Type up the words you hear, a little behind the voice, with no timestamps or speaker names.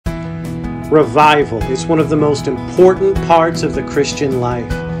Revival is one of the most important parts of the Christian life.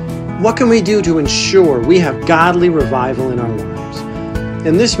 What can we do to ensure we have godly revival in our lives?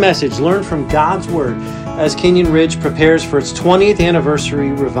 In this message, learn from God's Word as Kenyon Ridge prepares for its 20th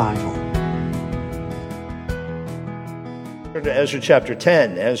anniversary revival. Turn to Ezra chapter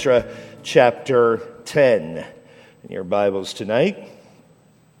 10. Ezra chapter 10. In your Bibles tonight,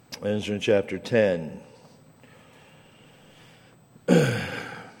 Ezra chapter 10.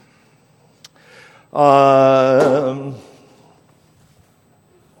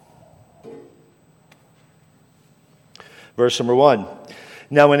 Verse number 1.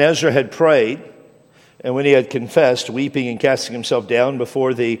 Now when Ezra had prayed, and when he had confessed, weeping and casting himself down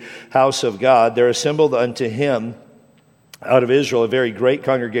before the house of God, there assembled unto him out of Israel a very great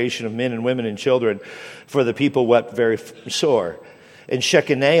congregation of men and women and children, for the people wept very sore. And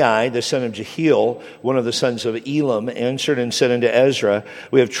Shechaniah, the son of Jehiel, one of the sons of Elam, answered and said unto Ezra,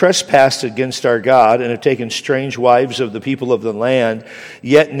 We have trespassed against our God, and have taken strange wives of the people of the land.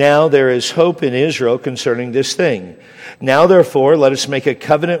 Yet now there is hope in Israel concerning this thing. Now therefore let us make a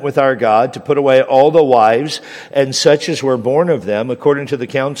covenant with our God to put away all the wives, and such as were born of them, according to the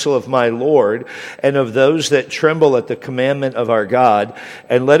counsel of my Lord, and of those that tremble at the commandment of our God,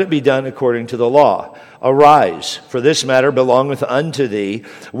 and let it be done according to the law. Arise, for this matter belongeth unto thee.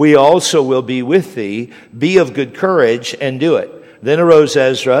 We also will be with thee. Be of good courage, and do it. Then arose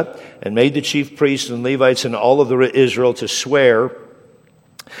Ezra, and made the chief priests and Levites and all of the Israel to swear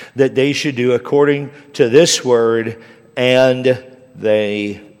that they should do according to this word, and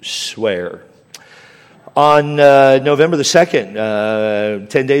they swear. On November the 2nd,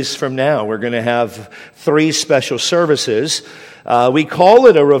 10 days from now, we're going to have 3 special services. We call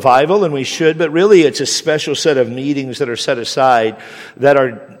it a revival, and we should, but really it's a special set of meetings that are set aside that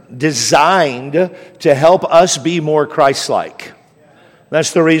are designed to help us be more Christ-like.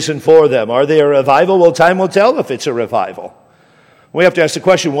 That's the reason for them. Are they a revival? Well, time will tell if it's a revival. We have to ask the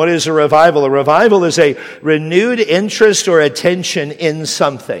question, what is a revival? A revival is a renewed interest or attention in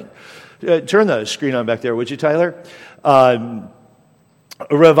something. Turn the screen on back there, would you, Tyler? A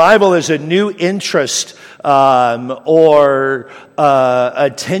revival is a new interest or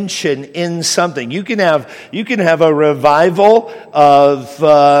attention in something. You can have a revival of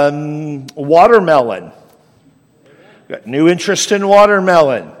watermelon. Got new interest in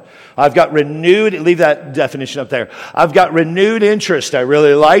watermelon. I've got renewed, leave that definition up there. I've got renewed interest. I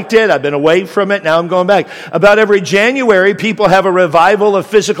really liked it. I've been away from it. Now I'm going back. About every January, people have a revival of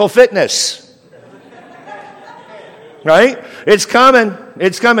physical fitness. Right? It's coming.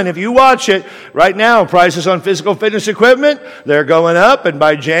 It's coming. If you watch it, right now, prices on physical fitness equipment, they're going up, and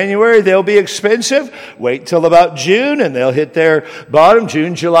by January, they'll be expensive. Wait till about June, and they'll hit their bottom,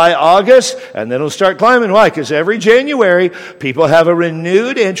 June, July, August, and then it'll start climbing. Why? Because every January, people have a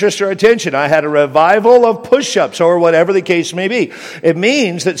renewed interest or attention. I had a revival of push-ups, or whatever the case may be. It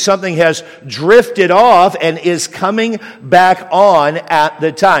means that something has drifted off and is coming back on at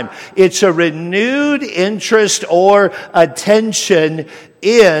the time. It's a renewed interest or attention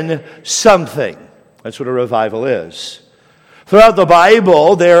in something. That's what a revival is. Throughout the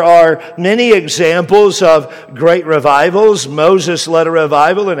Bible, there are many examples of great revivals. Moses led a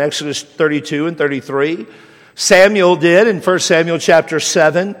revival in Exodus 32 and 33. Samuel did in 1 Samuel chapter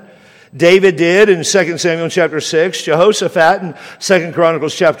 7. David did in 2 Samuel chapter 6, Jehoshaphat in 2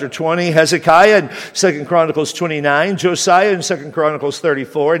 Chronicles chapter 20, Hezekiah in 2 Chronicles 29, Josiah in 2 Chronicles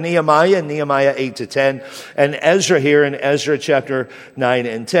 34, Nehemiah in Nehemiah 8 to 10, and Ezra here in Ezra chapter 9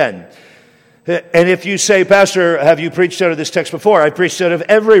 and 10. And if you say, Pastor, have you preached out of this text before? I preached out of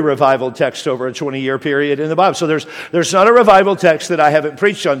every revival text over a 20-year period in the Bible. So there's not a revival text that I haven't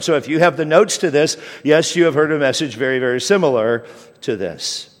preached on. So if you have the notes to this, yes, you have heard a message very, very similar to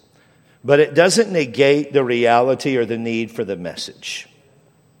this. But it doesn't negate the reality or the need for the message.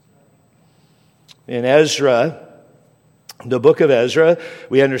 In Ezra, the book of Ezra,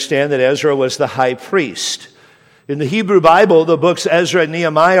 we understand that Ezra was the high priest. In the Hebrew Bible, the books Ezra and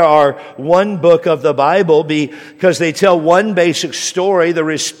Nehemiah are one book of the Bible because they tell one basic story, the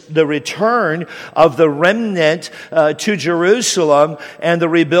return of the remnant to Jerusalem and the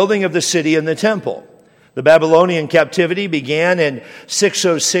rebuilding of the city and the temple. The Babylonian captivity began in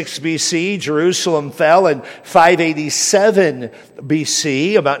 606 BC. Jerusalem fell in 587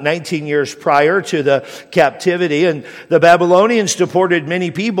 BC, about 19 years prior to the captivity. And the Babylonians deported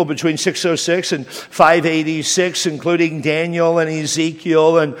many people between 606 and 586, including Daniel and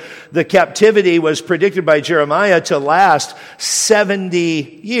Ezekiel. And the captivity was predicted by Jeremiah to last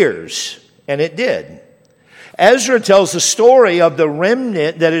 70 years. And it did. Ezra tells the story of the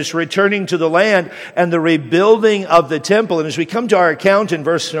remnant that is returning to the land and the rebuilding of the temple. And as we come to our account in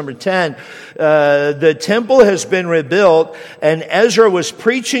verse number 10, the temple has been rebuilt, and Ezra was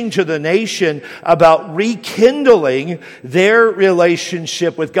preaching to the nation about rekindling their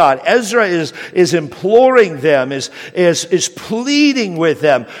relationship with God. Ezra is imploring them, is pleading with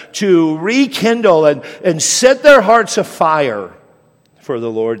them to rekindle and set their hearts afire for the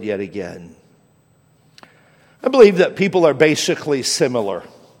Lord yet again. I believe that people are basically similar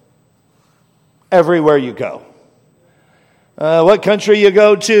everywhere you go. What country you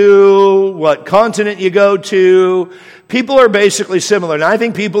go to, what continent you go to, people are basically similar. And I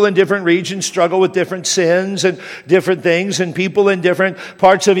think people in different regions struggle with different sins and different things, and people in different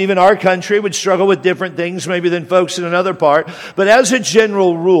parts of even our country would struggle with different things maybe than folks in another part. But as a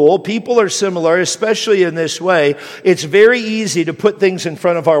general rule, people are similar, especially in this way. It's very easy to put things in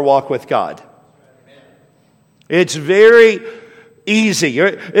front of our walk with God. It's very easy.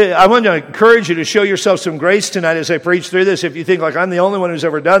 I want to encourage you to show yourself some grace tonight as I preach through this. If you think like I'm the only one who's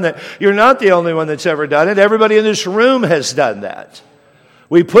ever done that, you're not the only one that's ever done it. Everybody in this room has done that.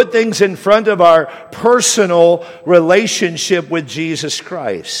 We put things in front of our personal relationship with Jesus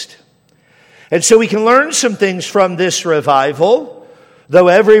Christ. And so we can learn some things from this revival, though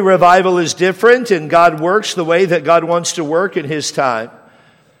every revival is different and God works the way that God wants to work in His time.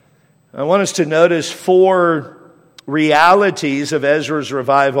 I want us to notice 4 realities of Ezra's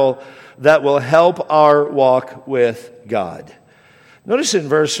revival that will help our walk with God. Notice in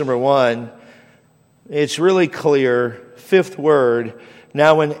verse number 1, it's really clear, 5th word,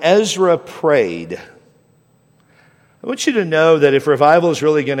 now when Ezra prayed. I want you to know that if revival is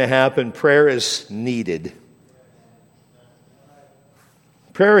really going to happen, prayer is needed.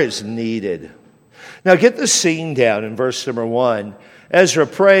 Prayer is needed. Now get the scene down in verse number 1. Ezra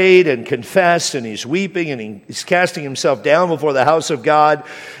prayed and confessed, and he's weeping, and he's casting himself down before the house of God.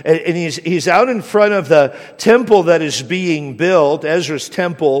 And he's out in front of the temple that is being built, Ezra's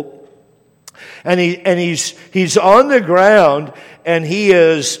temple. And he's on the ground, and he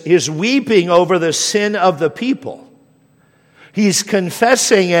is weeping over the sin of the people. He's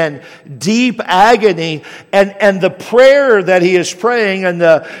confessing in deep agony, and the prayer that he is praying and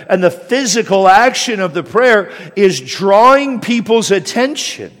the physical action of the prayer is drawing people's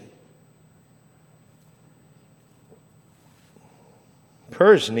attention.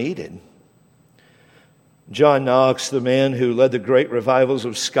 Prayer is needed. John Knox, the man who led the great revivals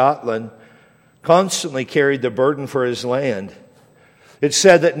of Scotland, constantly carried the burden for his land. It's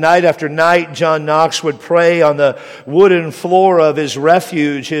said that night after night, John Knox would pray on the wooden floor of his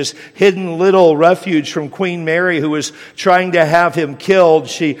refuge, his hidden little refuge from Queen Mary, who was trying to have him killed.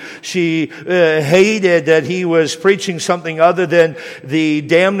 She hated that he was preaching something other than the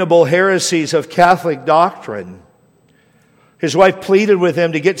damnable heresies of Catholic doctrine. His wife pleaded with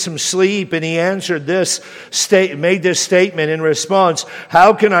him to get some sleep, and he answered made this statement in response: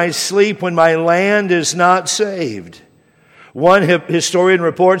 "How can I sleep when my land is not saved?" One historian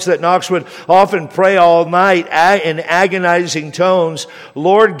reports that Knox would often pray all night in agonizing tones,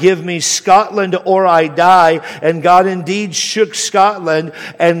 "Lord, give me Scotland or I die." And God indeed shook Scotland,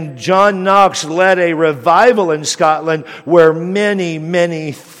 and John Knox led a revival in Scotland where many,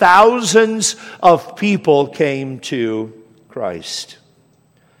 many thousands of people came to Christ.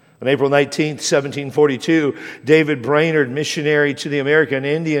 On April 19th, 1742, David Brainerd, missionary to the American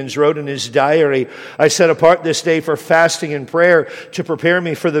Indians, wrote in his diary, "I set apart this day for fasting and prayer to prepare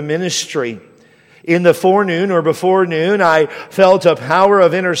me for the ministry. In the forenoon or before noon, I felt a power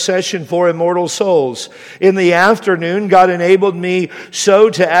of intercession for immortal souls. In the afternoon, God enabled me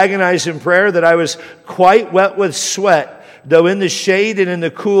so to agonize in prayer that I was quite wet with sweat, though in the shade and in the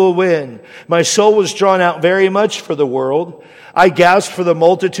cool wind. My soul was drawn out very much for the world. I gasped for the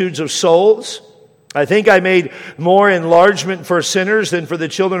multitudes of souls. I think I made more enlargement for sinners than for the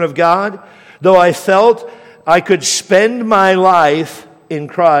children of God, though I felt I could spend my life in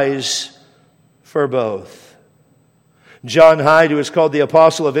cries for both." John Hyde, who is called the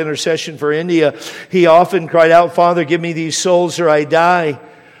Apostle of Intercession for India, he often cried out, "Father, give me these souls or I die."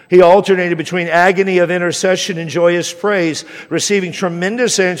 He alternated between agony of intercession and joyous praise, receiving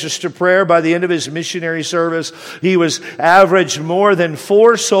tremendous answers to prayer. By the end of his missionary service, he was averaged more than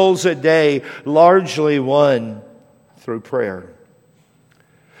 4 souls a day, largely won through prayer.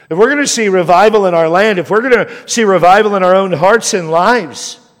 If we're going to see revival in our land, if we're going to see revival in our own hearts and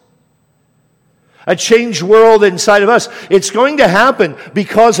lives, a changed world inside of us, it's going to happen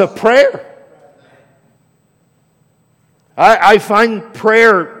because of prayer. I find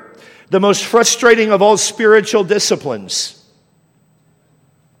prayer the most frustrating of all spiritual disciplines.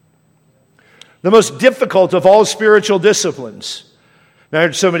 The most difficult of all spiritual disciplines. And I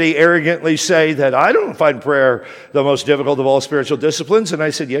heard somebody arrogantly say that I don't find prayer the most difficult of all spiritual disciplines. And I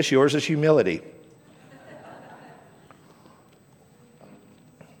said, yes, yours is humility.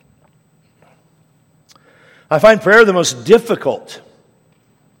 I find prayer the most difficult.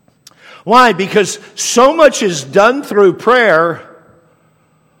 Why? Because so much is done through prayer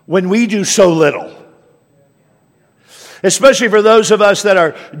when we do so little. Especially for those of us that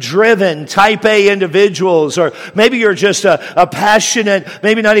are driven, type A individuals, or maybe you're just a passionate,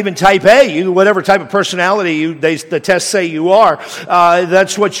 maybe not even type A, whatever type of personality the tests say you are.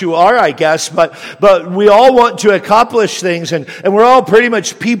 That's what you are, I guess. But we all want to accomplish things, and we're all pretty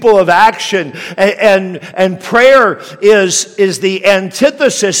much people of action. And prayer is the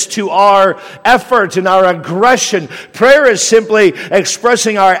antithesis to our effort and our aggression. Prayer is simply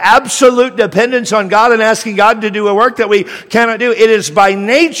expressing our absolute dependence on God and asking God to do a work that we cannot do. It is by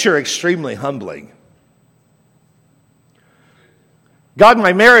nature extremely humbling. God,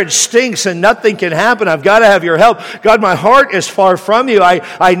 my marriage stinks and nothing can happen. I've got to have your help. God, my heart is far from you.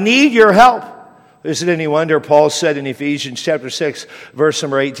 I need your help. Is it any wonder Paul said in Ephesians chapter 6, verse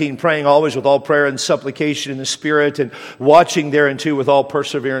number 18, praying always with all prayer and supplication in the Spirit, and watching thereunto with all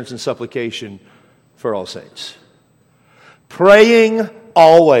perseverance and supplication for all saints. Praying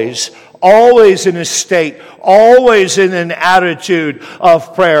always in a state, always in an attitude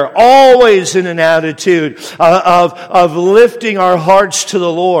of prayer, always in an attitude of lifting our hearts to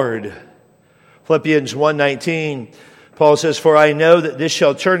the Lord. Philippians 1:19, Paul says, for I know that this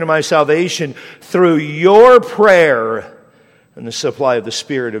shall turn to my salvation through your prayer and the supply of the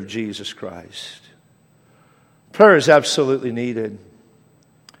Spirit of Jesus Christ. Prayer is absolutely needed.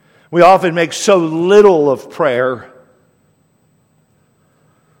 We often make so little of prayer.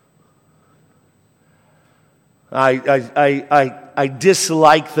 I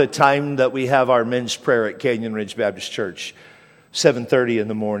dislike the time that we have our men's prayer at Canyon Ridge Baptist Church, 7:30 in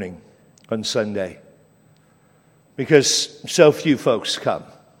the morning on Sunday, because so few folks come.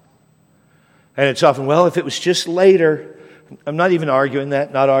 And it's often, well, if it was just later, I'm not even arguing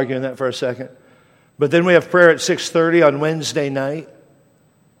that, not arguing that for a second. But then we have prayer at 6:30 on Wednesday night,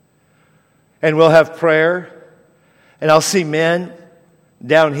 and we'll have prayer, and I'll see men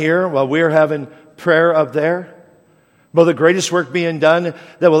down here while we're having prayer up there. Well, the greatest work being done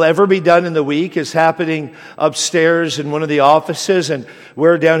that will ever be done in the week is happening upstairs in one of the offices, and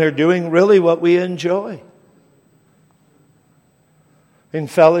we're down here doing really what we enjoy. In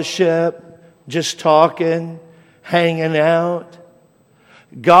fellowship, just talking, hanging out.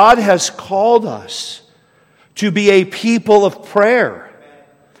 God has called us to be a people of prayer.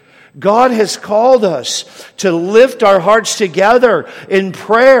 God has called us to lift our hearts together in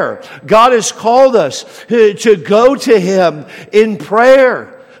prayer. God has called us to go to Him in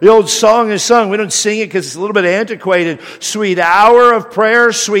prayer. The old song is sung. We don't sing it because it's a little bit antiquated. Sweet hour of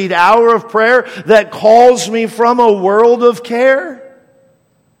prayer that calls me from a world of care.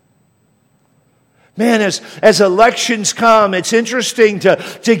 Man, as elections come, it's interesting to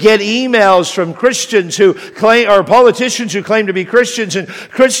get emails from Christians who claim, or politicians who claim to be Christians, and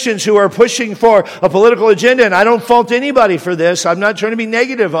Christians who are pushing for a political agenda. And I don't fault anybody for this. I'm not trying to be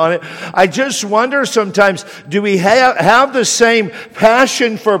negative on it. I just wonder sometimes, do we have the same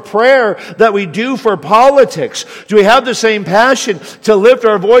passion for prayer that we do for politics? Do we have the same passion to lift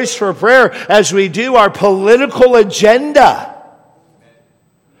our voice for prayer as we do our political agenda?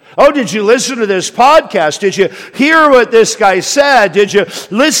 Oh, did you listen to this podcast? Did you hear what this guy said? Did you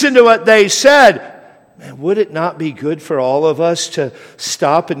listen to what they said? Man, would it not be good for all of us to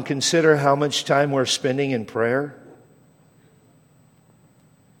stop and consider how much time we're spending in prayer?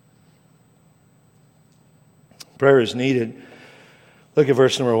 Prayer is needed. Look at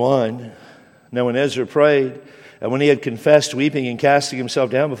verse number 1. Now when Ezra prayed, and when he had confessed, weeping and casting himself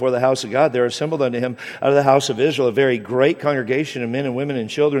down before the house of God, there assembled unto him out of the house of Israel a very great congregation of men and women and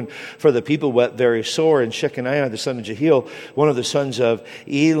children, for the people wept very sore. And Shechaniah, the son of Jehiel, one of the sons of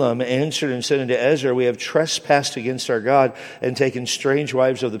Elam, answered and said unto Ezra, we have trespassed against our God and taken strange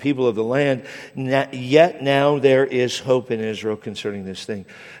wives of the people of the land. Yet now there is hope in Israel concerning this thing.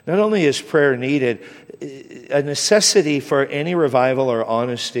 Not only is prayer needed, a necessity for any revival or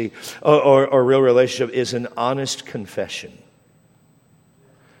honesty or real relationship is an honest confession.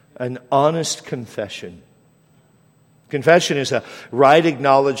 An honest confession. Confession is a right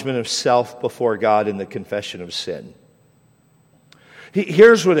acknowledgement of self before God in the confession of sin.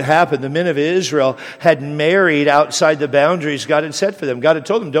 Here's what happened. The men of Israel had married outside the boundaries God had set for them. God had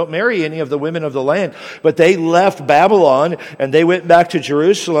told them, don't marry any of the women of the land. But they left Babylon and they went back to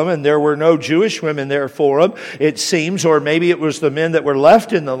Jerusalem, and there were no Jewish women there for them, it seems. Or maybe it was the men that were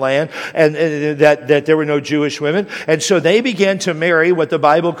left in the land and that there were no Jewish women. And so they began to marry what the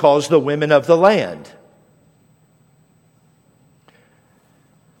Bible calls the women of the land.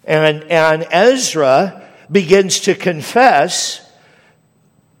 And Ezra begins to confess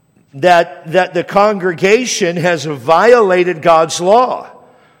that the congregation has violated God's law.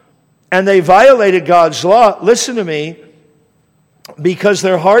 And they violated God's law, listen to me, because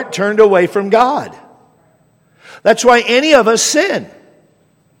their heart turned away from God. That's why any of us sin.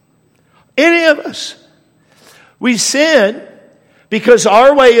 Any of us. We sin because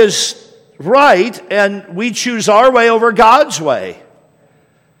our way is right and we choose our way over God's way.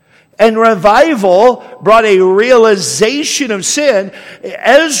 And revival brought a realization of sin.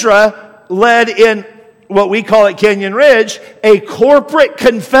 Ezra led in what we call at Canyon Ridge a corporate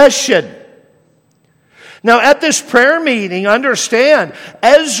confession. Now at this prayer meeting, understand,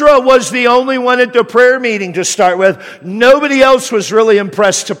 Ezra was the only one at the prayer meeting to start with. Nobody else was really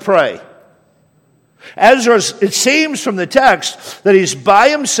impressed to pray. Ezra, it seems from the text that he's by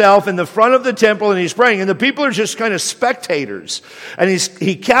himself in the front of the temple and he's praying, and the people are just kind of spectators. And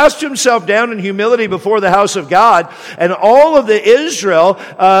he cast himself down in humility before the house of God, and all of the Israel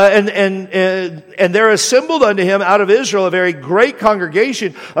and they're assembled unto him out of Israel a very great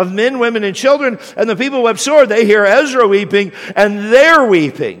congregation of men, women, and children. And the people wept sore. They hear Ezra weeping, and they're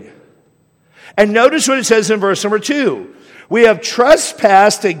weeping. And notice what it says in verse number 2. We have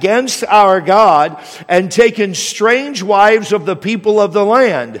trespassed against our God and taken strange wives of the people of the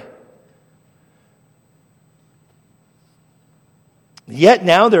land. Yet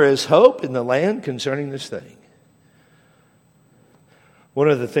now there is hope in the land concerning this thing. One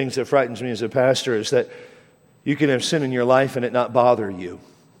of the things that frightens me as a pastor is that you can have sin in your life and it not bother you.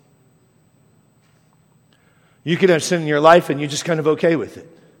 You can have sin in your life and you're just kind of okay with it.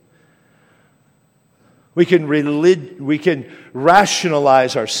 We can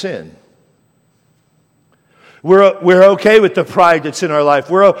rationalize our sin. We're okay with the pride that's in our life.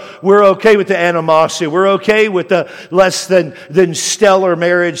 We're okay with the animosity. We're okay with the less than stellar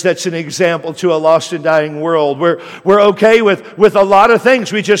marriage that's an example to a lost and dying world. We're okay with a lot of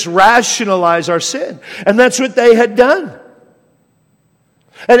things. We just rationalize our sin. And that's what they had done.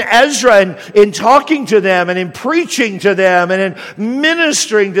 And Ezra, in talking to them and in preaching to them and in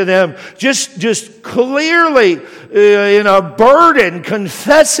ministering to them, just clearly in a burden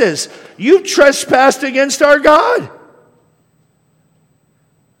confesses, you've trespassed against our God.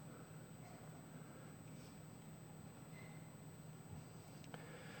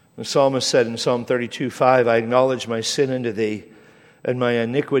 The psalmist said in Psalm 32:5, I acknowledge my sin unto thee, and my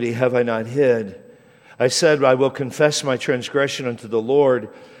iniquity have I not hid. I said, I will confess my transgression unto the Lord,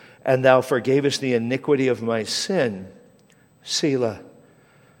 and thou forgavest the iniquity of my sin. Selah.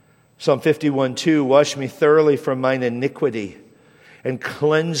 Psalm 51:2, wash me thoroughly from mine iniquity, and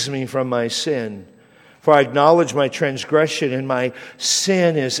cleanse me from my sin. For I acknowledge my transgression, and my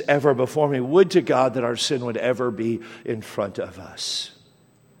sin is ever before me. Would to God that our sin would ever be in front of us.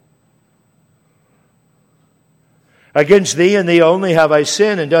 Against thee and thee only have I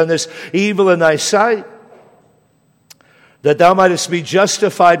sinned and done this evil in thy sight, that thou mightest be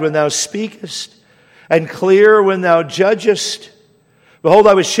justified when thou speakest, and clear when thou judgest. Behold,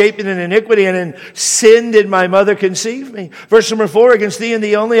 I was shapen in iniquity, and in sin did my mother conceive me. Verse number 4, against thee and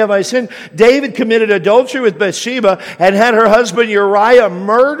thee only have I sinned. David committed adultery with Bathsheba and had her husband Uriah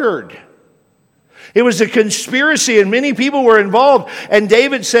murdered. It was a conspiracy, and many people were involved. And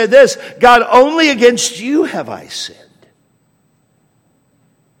David said this, God, only against you have I sinned.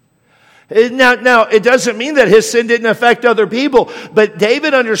 Now, it doesn't mean that his sin didn't affect other people, but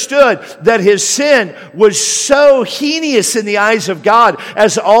David understood that his sin was so heinous in the eyes of God,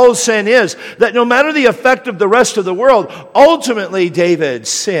 as all sin is, that no matter the effect of the rest of the world, ultimately David's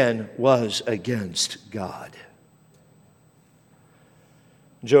sin was against God.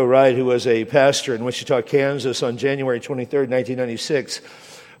 Joe Wright, who was a pastor in Wichita, Kansas on January 23rd, 1996,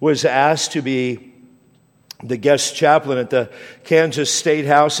 was asked to be the guest chaplain at the Kansas State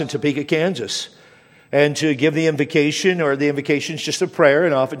House in Topeka, Kansas, and to give the invocation, or the invocation is just a prayer,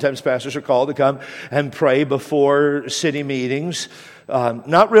 and oftentimes pastors are called to come and pray before city meetings.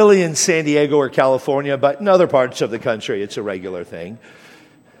 Not really in San Diego or California, but in other parts of the country, it's a regular thing.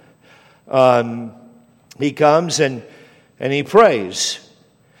 He comes and he prays.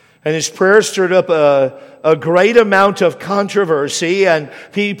 And his prayer stirred up a great amount of controversy, and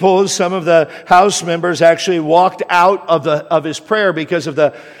people, some of the House members actually walked out of his prayer because of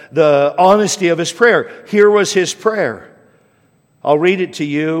the honesty of his prayer. Here was his prayer. I'll read it to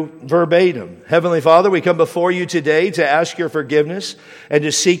you verbatim. Heavenly Father, we come before you today to ask your forgiveness and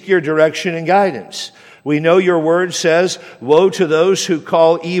to seek your direction and guidance. We know your word says, woe to those who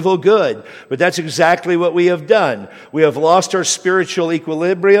call evil good. But that's exactly what we have done. We have lost our spiritual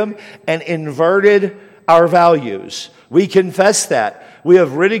equilibrium and inverted our values. We confess that. We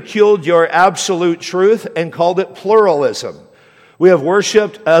have ridiculed your absolute truth and called it pluralism. We have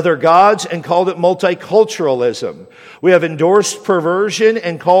worshiped other gods and called it multiculturalism. We have endorsed perversion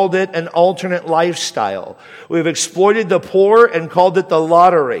and called it an alternate lifestyle. We have exploited the poor and called it the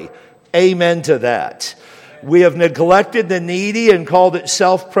lottery. Amen to that. We have neglected the needy and called it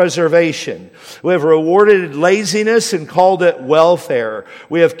self-preservation. We have rewarded laziness and called it welfare.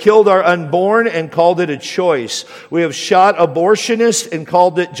 We have killed our unborn and called it a choice. We have shot abortionists and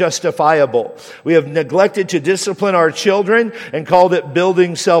called it justifiable. We have neglected to discipline our children and called it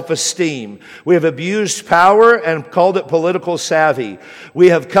building self-esteem. We have abused power and called it political savvy. We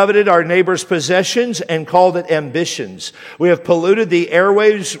have coveted our neighbor's possessions and called it ambitions. We have polluted the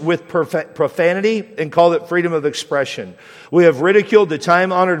airwaves with profanity and called it freedom of expression. We have ridiculed the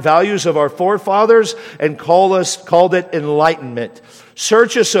time-honored values of our forefathers and called it enlightenment.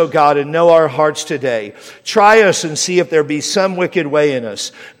 Search us, O God, and know our hearts today. Try us and see if there be some wicked way in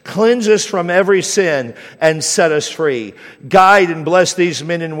us. Cleanse us from every sin and set us free. Guide and bless these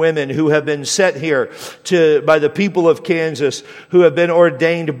men and women who have been set here by the people of Kansas, who have been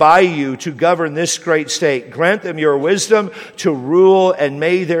ordained by you to govern this great state. Grant them your wisdom to rule, and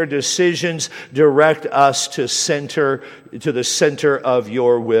may their decisions direct us to the center of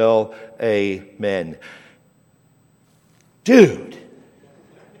your will. Amen. Dude.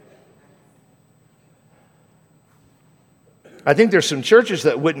 I think there's some churches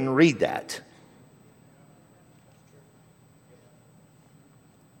that wouldn't read that.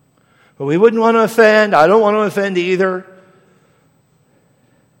 But we wouldn't want to offend. I don't want to offend either.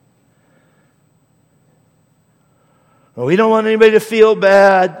 Well, we don't want anybody to feel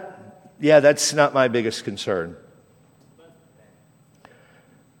bad. Yeah, that's not my biggest concern.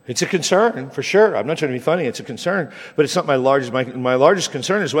 It's a concern, for sure. I'm not trying to be funny. It's a concern. But it's not my largest. My largest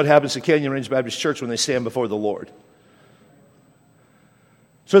concern is what happens to Canyon Range Baptist Church when they stand before the Lord.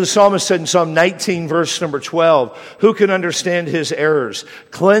 So the psalmist said in Psalm 19, verse number 12, who can understand his errors?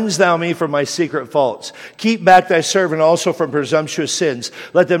 Cleanse thou me from my secret faults. Keep back thy servant also from presumptuous sins.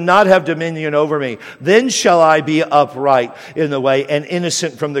 Let them not have dominion over me. Then shall I be upright in the way and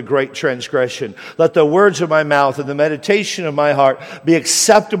innocent from the great transgression. Let the words of my mouth and the meditation of my heart be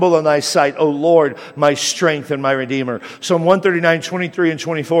acceptable in thy sight, O Lord, my strength and my redeemer. Psalm 139, 23 and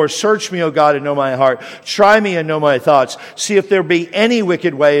 24, search me, O God, and know my heart. Try me and know my thoughts. See if there be any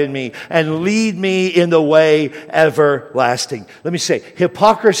wicked way in me, and lead me in the way everlasting. Let me say,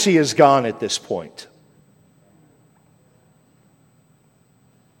 hypocrisy is gone at this point.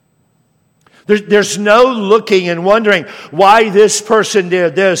 There's no looking and wondering why this person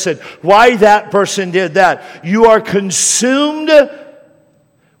did this and why that person did that. You are consumed,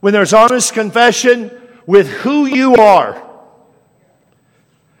 when there's honest confession, with who you are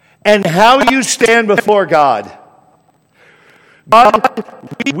and how you stand before God. God,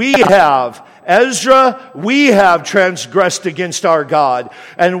 we have, Ezra, we have transgressed against our God,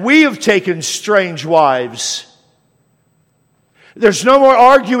 and we have taken strange wives. There's no more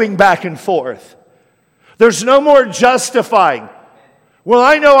arguing back and forth. There's no more justifying. Well,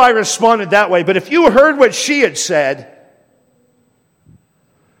 I know I responded that way, but if you heard what she had said,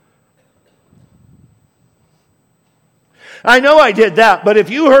 I know I did that, but if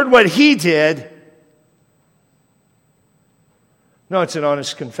you heard what he did, no, it's an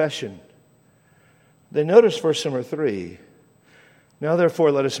honest confession. Then notice verse number 3. Now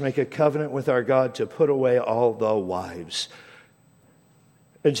therefore let us make a covenant with our God to put away all the wives.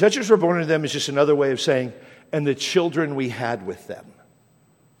 And such as were born to them is just another way of saying, and the children we had with them,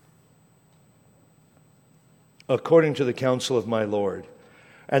 according to the counsel of my Lord,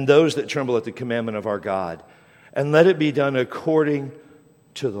 and those that tremble at the commandment of our God. And let it be done according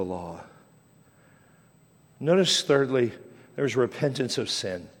to the law. Notice thirdly, there's repentance of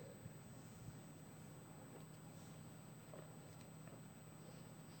sin.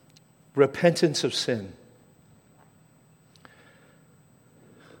 Repentance of sin.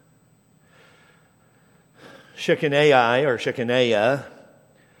 Shechaniah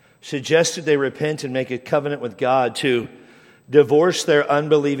suggested they repent and make a covenant with God to divorce their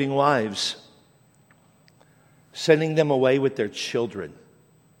unbelieving wives, sending them away with their children.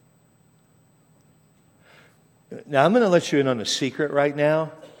 Now, I'm going to let you in on a secret right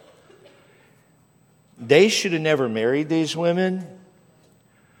now. They should have never married these women,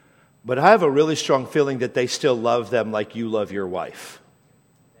 but I have a really strong feeling that they still love them like you love your wife.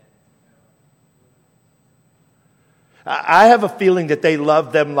 I have a feeling that they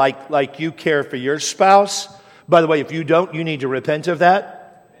love them like you care for your spouse. By the way, if you don't, you need to repent of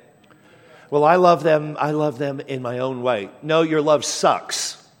that. Well, I love them in my own way. No, your love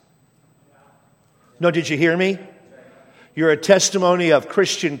sucks. No, did you hear me? You're a testimony of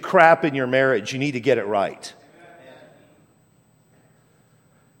Christian crap in your marriage. You need to get it right.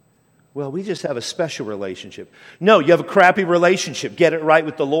 Well, we just have a special relationship. No, you have a crappy relationship. Get it right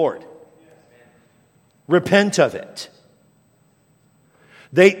with the Lord. Repent of it.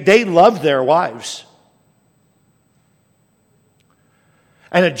 They love their wives.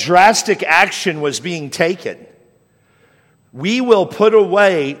 And a drastic action was being taken. We will put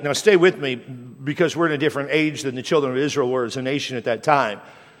away, now stay with me because we're in a different age than the children of Israel were as a nation at that time.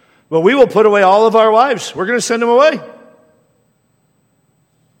 But we will put away all of our wives. We're going to send them away.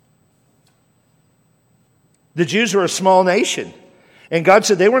 The Jews were a small nation. And God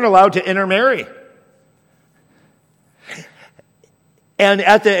said they weren't allowed to intermarry. And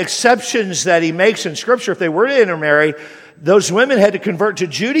at the exceptions that he makes in Scripture, if they were to intermarry, those women had to convert to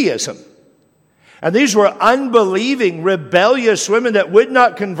Judaism. And these were unbelieving, rebellious women that would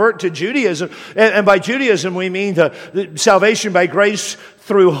not convert to Judaism. And by Judaism, we mean the salvation by grace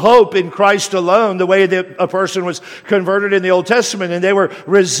through hope in Christ alone, the way that a person was converted in the Old Testament. And they were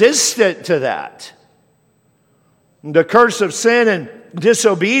resistant to that. The curse of sin and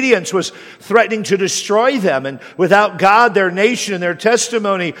disobedience was threatening to destroy them. And without God, their nation and their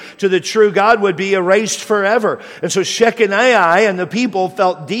testimony to the true God would be erased forever. And so Shechaniah and the people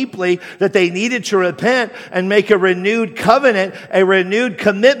felt deeply that they needed to repent and make a renewed covenant, a renewed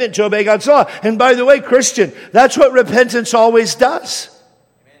commitment to obey God's law. And by the way, Christian, that's what repentance always does.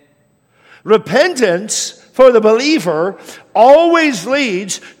 Amen. Repentance for the believer always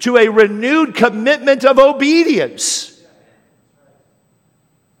leads to a renewed commitment of obedience.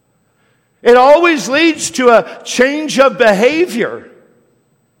 It always leads to a change of behavior.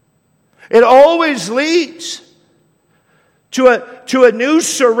 It always leads to a new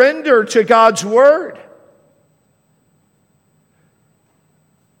surrender to God's Word.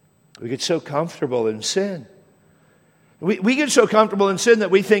 We get so comfortable in sin. We get so comfortable in sin that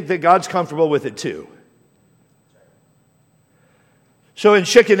we think that God's comfortable with it too. So in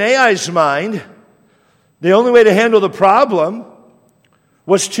Shechaniah's mind, the only way to handle the problem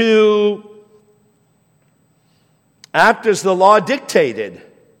was to act as the law dictated.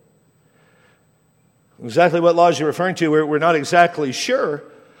 Exactly what laws you're referring to, we're not exactly sure.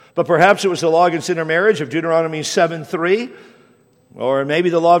 But perhaps it was the law against intermarriage of Deuteronomy 7:3. Or maybe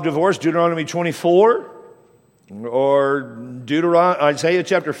the law of divorce, Deuteronomy 24. Or Isaiah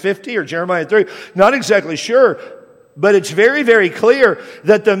chapter 50 or Jeremiah 3. Not exactly sure. But it's very, very clear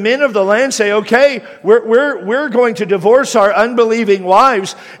that the men of the land say, okay, we're going to divorce our unbelieving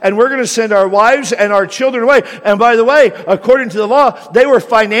wives, and we're going to send our wives and our children away. And by the way, according to the law, they were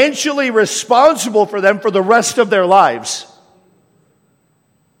financially responsible for them for the rest of their lives.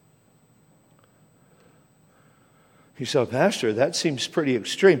 You say, Pastor, that seems pretty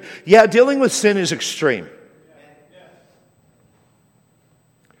extreme. Yeah, dealing with sin is extreme.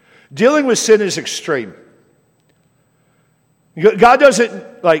 Dealing with sin is extreme. God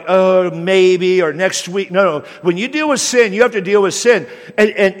doesn't like, oh, maybe, or next week. No. When you deal with sin, you have to deal with sin.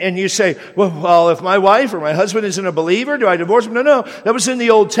 And you say, well, if my wife or my husband isn't a believer, do I divorce him? No. That was in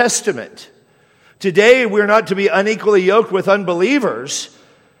the Old Testament. Today, we're not to be unequally yoked with unbelievers.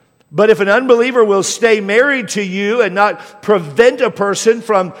 But if an unbeliever will stay married to you and not prevent a person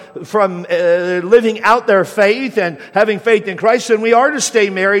from living out their faith and having faith in Christ, then we are to stay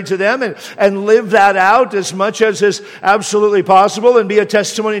married to them and live that out as much as is absolutely possible and be a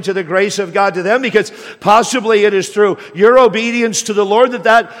testimony to the grace of God to them, because possibly it is through your obedience to the Lord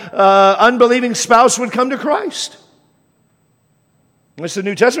that unbelieving spouse would come to Christ. It's the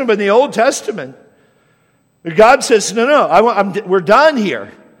New Testament, but in the Old Testament, God says, no, we're done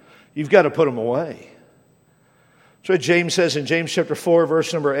here. You've got to put them away. That's what James says in James chapter 4,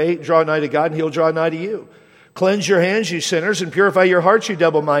 verse number 8. Draw nigh to God, and He'll draw nigh to you. Cleanse your hands, you sinners, and purify your hearts, you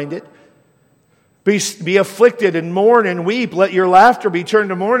double-minded. Be afflicted and mourn and weep. Let your laughter be turned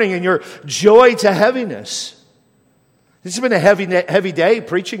to mourning and your joy to heaviness. This has been a heavy day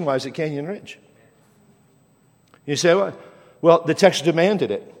preaching-wise at Canyon Ridge. You say, what? Well, the text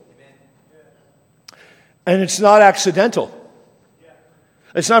demanded it. And it's not accidental.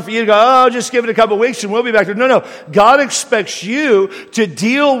 It's not for you to go, oh, just give it a couple weeks and we'll be back there. No. God expects you to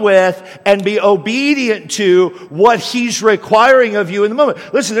deal with and be obedient to what He's requiring of you in the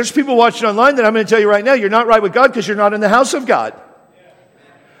moment. Listen, there's people watching online that I'm going to tell you right now, you're not right with God because you're not in the house of God.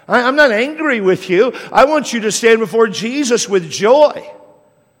 I'm not angry with you. I want you to stand before Jesus with joy.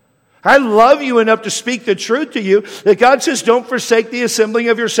 I love you enough to speak the truth to you that God says don't forsake the assembling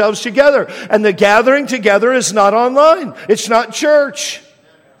of yourselves together. And the gathering together is not online. It's not church.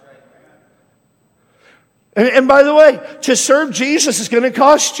 And by the way, to serve Jesus is going to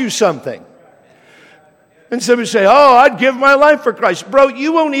cost you something. And somebody say, oh, I'd give my life for Christ. Bro,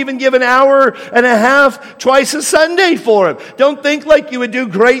 you won't even give an hour and a half twice a Sunday for Him. Don't think like you would do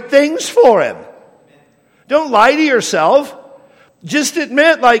great things for Him. Don't lie to yourself. Just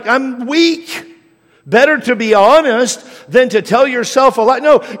admit, like, I'm weak. Better to be honest than to tell yourself a lie.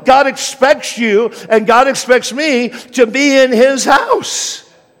 No, God expects you and God expects me to be in His house.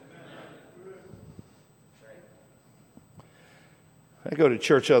 I go to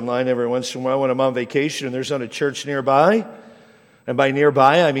church online every once in a while when I'm on vacation and there's not a church nearby. And by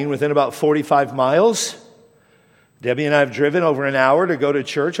nearby, I mean within about 45 miles. Debbie and I have driven over an hour to go to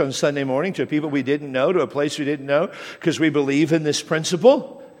church on Sunday morning to people we didn't know, to a place we didn't know, because we believe in this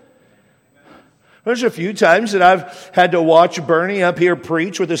principle. There's a few times that I've had to watch Bernie up here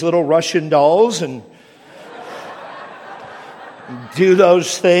preach with his little Russian dolls and do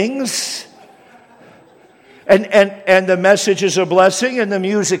those things. And the message is a blessing, and the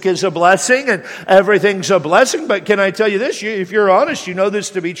music is a blessing, and everything's a blessing. But can I tell you this? If you're honest, you know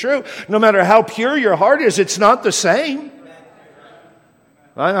this to be true. No matter how pure your heart is, it's not the same.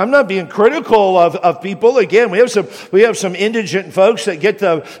 I'm not being critical of people. Again, we have some indigent folks that get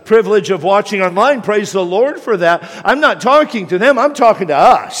the privilege of watching online. Praise the Lord for that. I'm not talking to them. I'm talking to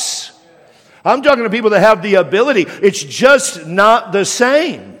us. I'm talking to people that have the ability. It's just not the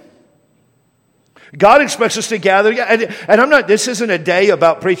same. God expects us to gather, and this isn't a day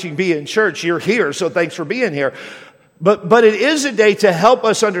about preaching, be in church. You're here, so thanks for being here. But it is a day to help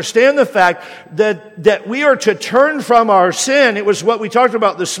us understand the fact that we are to turn from our sin. It was what we talked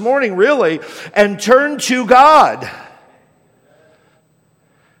about this morning, really, and turn to God.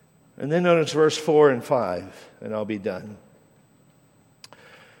 And then notice verse 4 and 5, and I'll be done.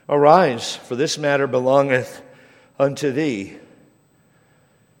 Arise, for this matter belongeth unto thee.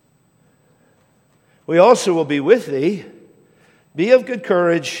 We also will be with thee. Be of good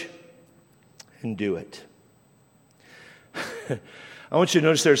courage and do it. I want you to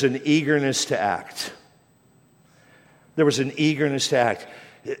notice there's an eagerness to act. There was an eagerness to act.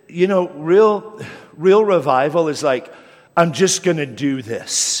 You know, real revival is like, I'm just going to do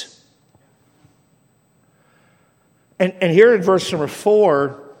this. And here in verse number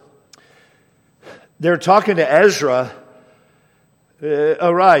 4, they're talking to Ezra.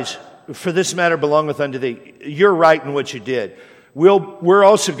 Arise. For this matter belongeth unto thee. You're right in what you did. We're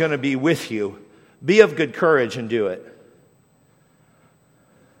also going to be with you. Be of good courage and do it.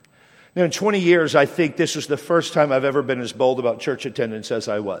 Now, in 20 years, I think this was the first time I've ever been as bold about church attendance as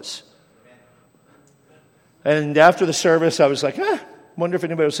I was. And after the service, I was like, wonder if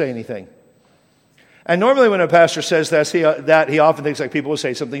anybody will say anything. And normally when a pastor says that, he often thinks like people will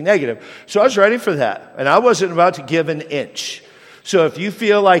say something negative. So I was ready for that. And I wasn't about to give an inch. So if you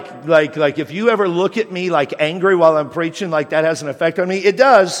feel like if you ever look at me like angry while I'm preaching, like that has an effect on me, it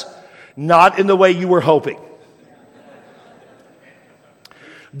does. Not in the way you were hoping.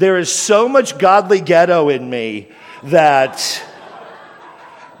 There is so much godly ghetto in me that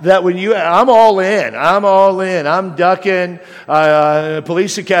when I'm all in. I'm ducking.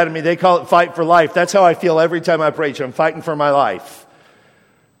 Police academy, they call it fight for life. That's how I feel every time I preach. I'm fighting for my life.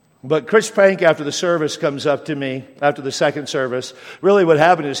 But Chris Pank, after the service, comes up to me, after the second service. Really what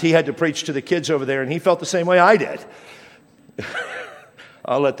happened is he had to preach to the kids over there, and he felt the same way I did.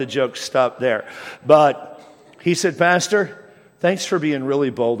 I'll let the joke stop there. But he said, Pastor, thanks for being really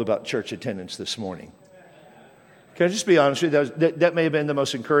bold about church attendance this morning. Can I just be honest with you? That may have been the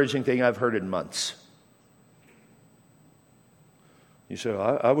most encouraging thing I've heard in months. You say,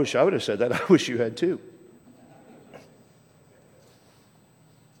 I wish I would have said that. I wish you had too.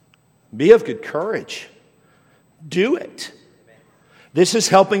 Be of good courage. Do it. This is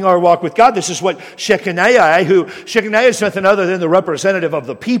helping our walk with God. This is what Shechaniah is nothing other than the representative of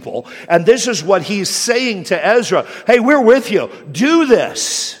the people. And this is what he's saying to Ezra. Hey, we're with you. Do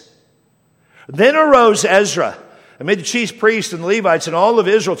this. Then arose Ezra and made the chief priests and the Levites and all of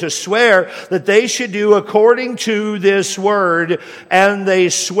Israel to swear that they should do according to this word, and they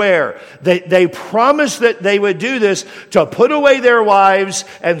swear. They promised that they would do this to put away their wives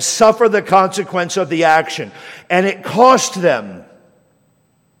and suffer the consequence of the action. And it cost them.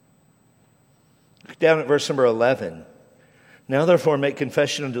 Down at verse number 11. Now therefore make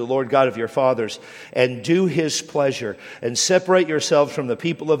confession unto the Lord God of your fathers, and do his pleasure, and separate yourselves from the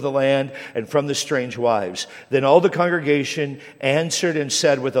people of the land and from the strange wives. Then all the congregation answered and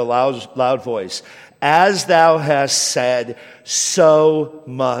said with a loud voice, As thou hast said, so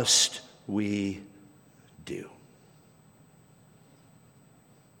must we do.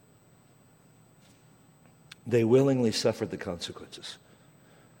 They willingly suffered the consequences.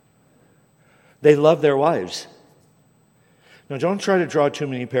 They loved their wives. Now, don't try to draw too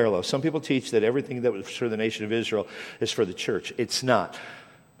many parallels. Some people teach that everything that was for the nation of Israel is for the church. It's not.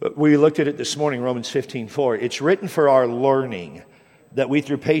 But we looked at it this morning, Romans 15:4. It's written for our learning, that we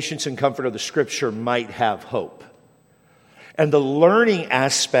through patience and comfort of the Scripture might have hope. And the learning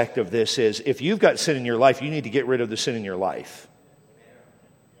aspect of this is, if you've got sin in your life, you need to get rid of the sin in your life.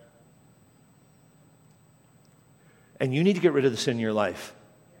 And you need to get rid of the sin in your life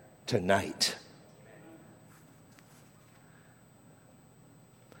tonight.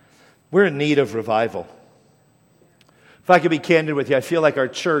 We're in need of revival. If I could be candid with you, I feel like our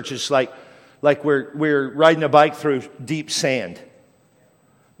church is like we're riding a bike through deep sand.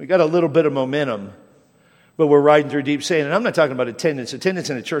 We got a little bit of momentum, but we're riding through deep sand. And I'm not talking about attendance. Attendance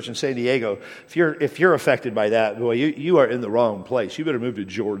in a church in San Diego, if you're affected by that, boy, you are in the wrong place. You better move to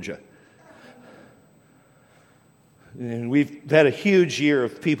Georgia. And we've had a huge year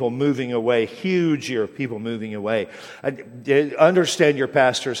of people moving away, I understand your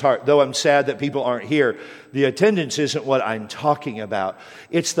pastor's heart. Though I'm sad that people aren't here, the attendance isn't what I'm talking about.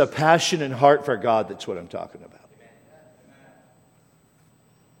 It's the passion and heart for God that's what I'm talking about.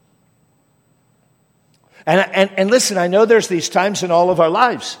 And listen, I know there's these times in all of our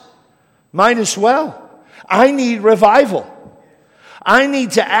lives. Mine as well. I need revival. I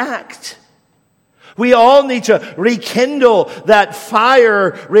need to act. We all need to rekindle that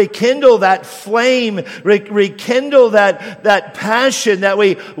fire, rekindle that flame, rekindle that passion that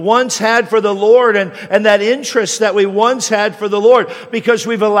we once had for the Lord and that interest that we once had for the Lord, because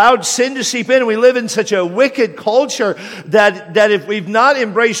we've allowed sin to seep in, and we live in such a wicked culture that if we've not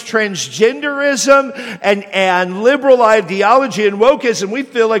embraced transgenderism and liberal ideology and wokeism, we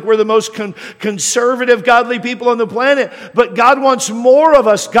feel like we're the most conservative, godly people on the planet. But God wants more of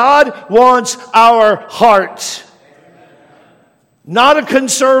us. God wants our heart, not a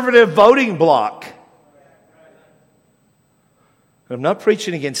conservative voting bloc. I'm not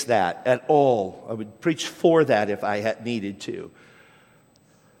preaching against that at all. I would preach for that if I had needed to.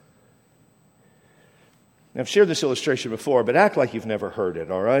 Now, I've shared this illustration before, but act like you've never heard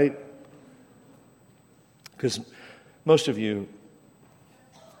it, all right? Because most of you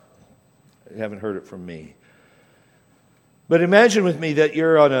haven't heard it from me. But imagine with me that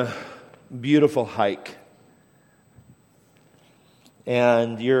you're on a beautiful hike.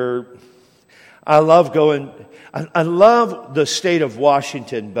 And I love the state of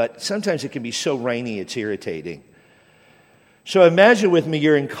Washington, but sometimes it can be so rainy it's irritating. So imagine with me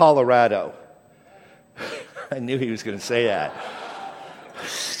you're in Colorado. I knew he was going to say that.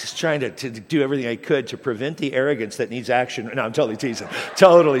 Just trying to do everything I could to prevent the arrogance that needs action. No, I'm totally teasing.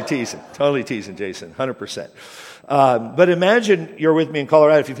 Totally teasing, Jason, 100%. But imagine you're with me in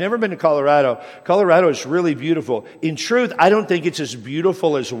Colorado. If you've never been to Colorado, Colorado is really beautiful. In truth, I don't think it's as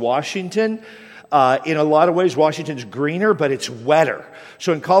beautiful as Washington. In a lot of ways, Washington's greener, but it's wetter.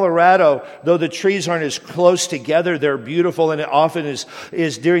 So in Colorado, though the trees aren't as close together, they're beautiful, and it often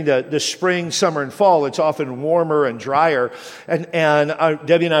is during the spring, summer, and fall. It's often warmer and drier. And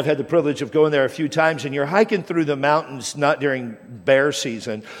Debbie and I have had the privilege of going there a few times, and you're hiking through the mountains, not during bear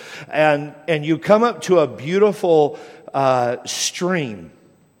season, and you come up to a beautiful stream.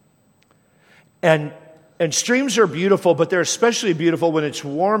 And streams are beautiful, but they're especially beautiful when it's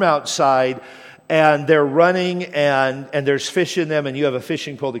warm outside and they're running and there's fish in them and you have a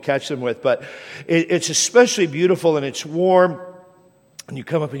fishing pole to catch them with. But it's especially beautiful and it's warm and you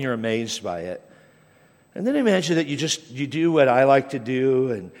come up and you're amazed by it. And then imagine that you do what I like to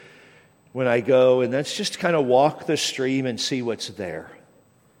do and when I go, and that's just kind of walk the stream and see what's there.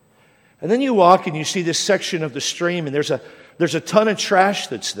 And then you walk and you see this section of the stream and there's a ton of trash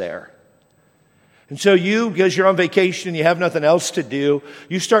that's there. And so because you're on vacation and you have nothing else to do,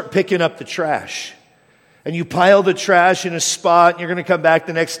 you start picking up the trash. And you pile the trash in a spot, and you're going to come back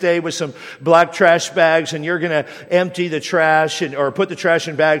the next day with some black trash bags, and you're going to empty the trash or put the trash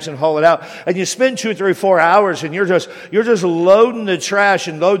in bags and haul it out. And you spend 2, 3, 4 hours, and you're just loading the trash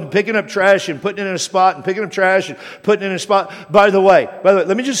and picking up trash and putting it in a spot and picking up trash and putting it in a spot. By the way,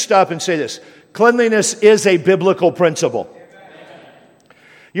 let me just stop and say this. Cleanliness is a biblical principle.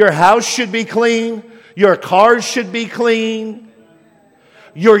 Your house should be clean. Your cars should be clean.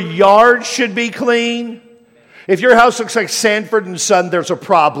 your yard should be clean. If your house looks like Sanford and Son, there's a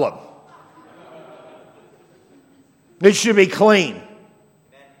problem. It should be clean.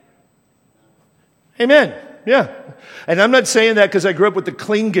 Amen. Yeah. And I'm not saying that because I grew up with the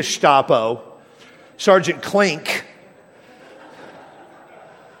clean Gestapo, Sergeant Klink.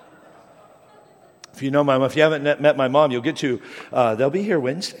 If you haven't met my mom, you'll get to. They'll be here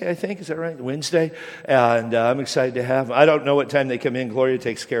Wednesday, I think. Is that right? Wednesday. And I'm excited to have them. I don't know what time they come in. Gloria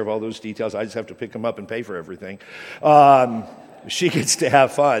takes care of all those details. I just have to pick them up and pay for everything. She gets to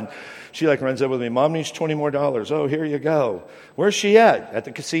have fun. She runs up with me. Mom needs $20 more. Oh, here you go. Where's she at? At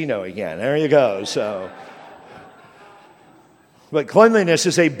the casino again. There you go. But cleanliness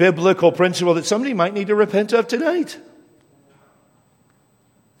is a biblical principle that somebody might need to repent of tonight.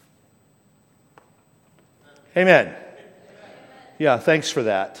 Amen. Yeah, thanks for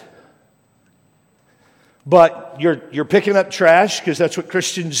that. But you're picking up trash because that's what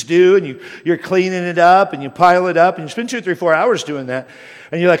Christians do, and you're cleaning it up and you pile it up and you spend 2, 3, 4 hours doing that.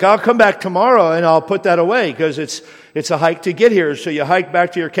 And you're like, I'll come back tomorrow and I'll put that away because it's a hike to get here. So you hike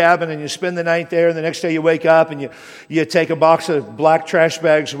back to your cabin and you spend the night there, and the next day you wake up and you take a box of black trash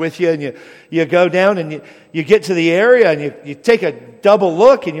bags with you, and you go down and you get to the area and you take a double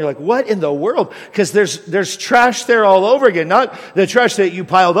look and you're like, what in the world? Because there's trash there all over again. Not the trash that you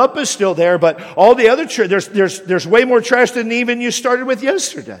piled up is still there, but all the other trash. There's way more trash than even you started with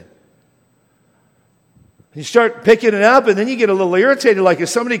yesterday. You start picking it up, and then you get a little irritated, like, is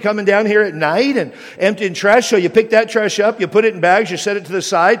somebody coming down here at night and emptying trash? So you pick that trash up, you put it in bags, you set it to the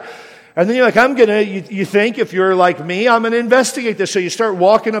side, and then you're like, you think, if you're like me, I'm going to investigate this. So you start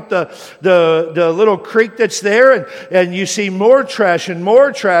walking up the little creek that's there, and you see more trash and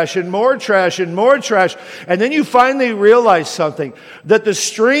more trash and more trash and more trash. And then you finally realize something, that the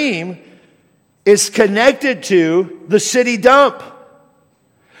stream is connected to the city dump.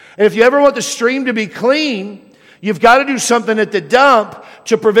 And if you ever want the stream to be clean, you've got to do something at the dump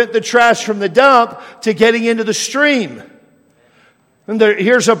to prevent the trash from the dump to getting into the stream. And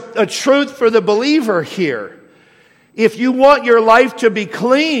here's a truth for the believer here. If you want your life to be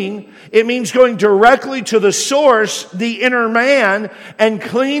clean, it means going directly to the source, the inner man, and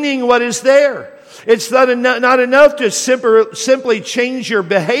cleaning what is there. It's not enough to simply change your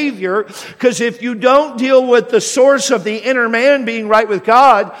behavior, because if you don't deal with the source of the inner man being right with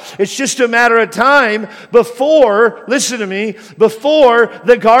God, it's just a matter of time before, listen to me, before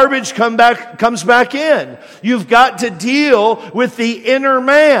the garbage comes back in. You've got to deal with the inner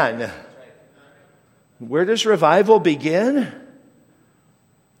man. Where does revival begin?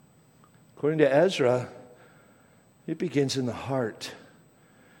 According to Ezra, it begins in the heart.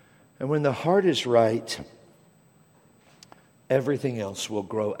 And when the heart is right, everything else will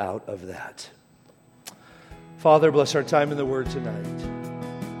grow out of that. Father, bless our time in the Word tonight.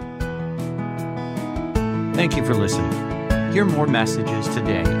 Thank you for listening. Hear more messages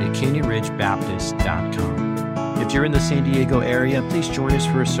today at CanyonRidgeBaptist.com. If you're in the San Diego area, please join us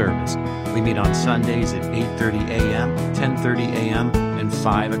for a service. We meet on Sundays at 8:30 a.m., 10:30 a.m., and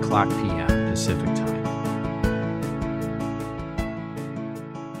 5 o'clock p.m. Pacific Time.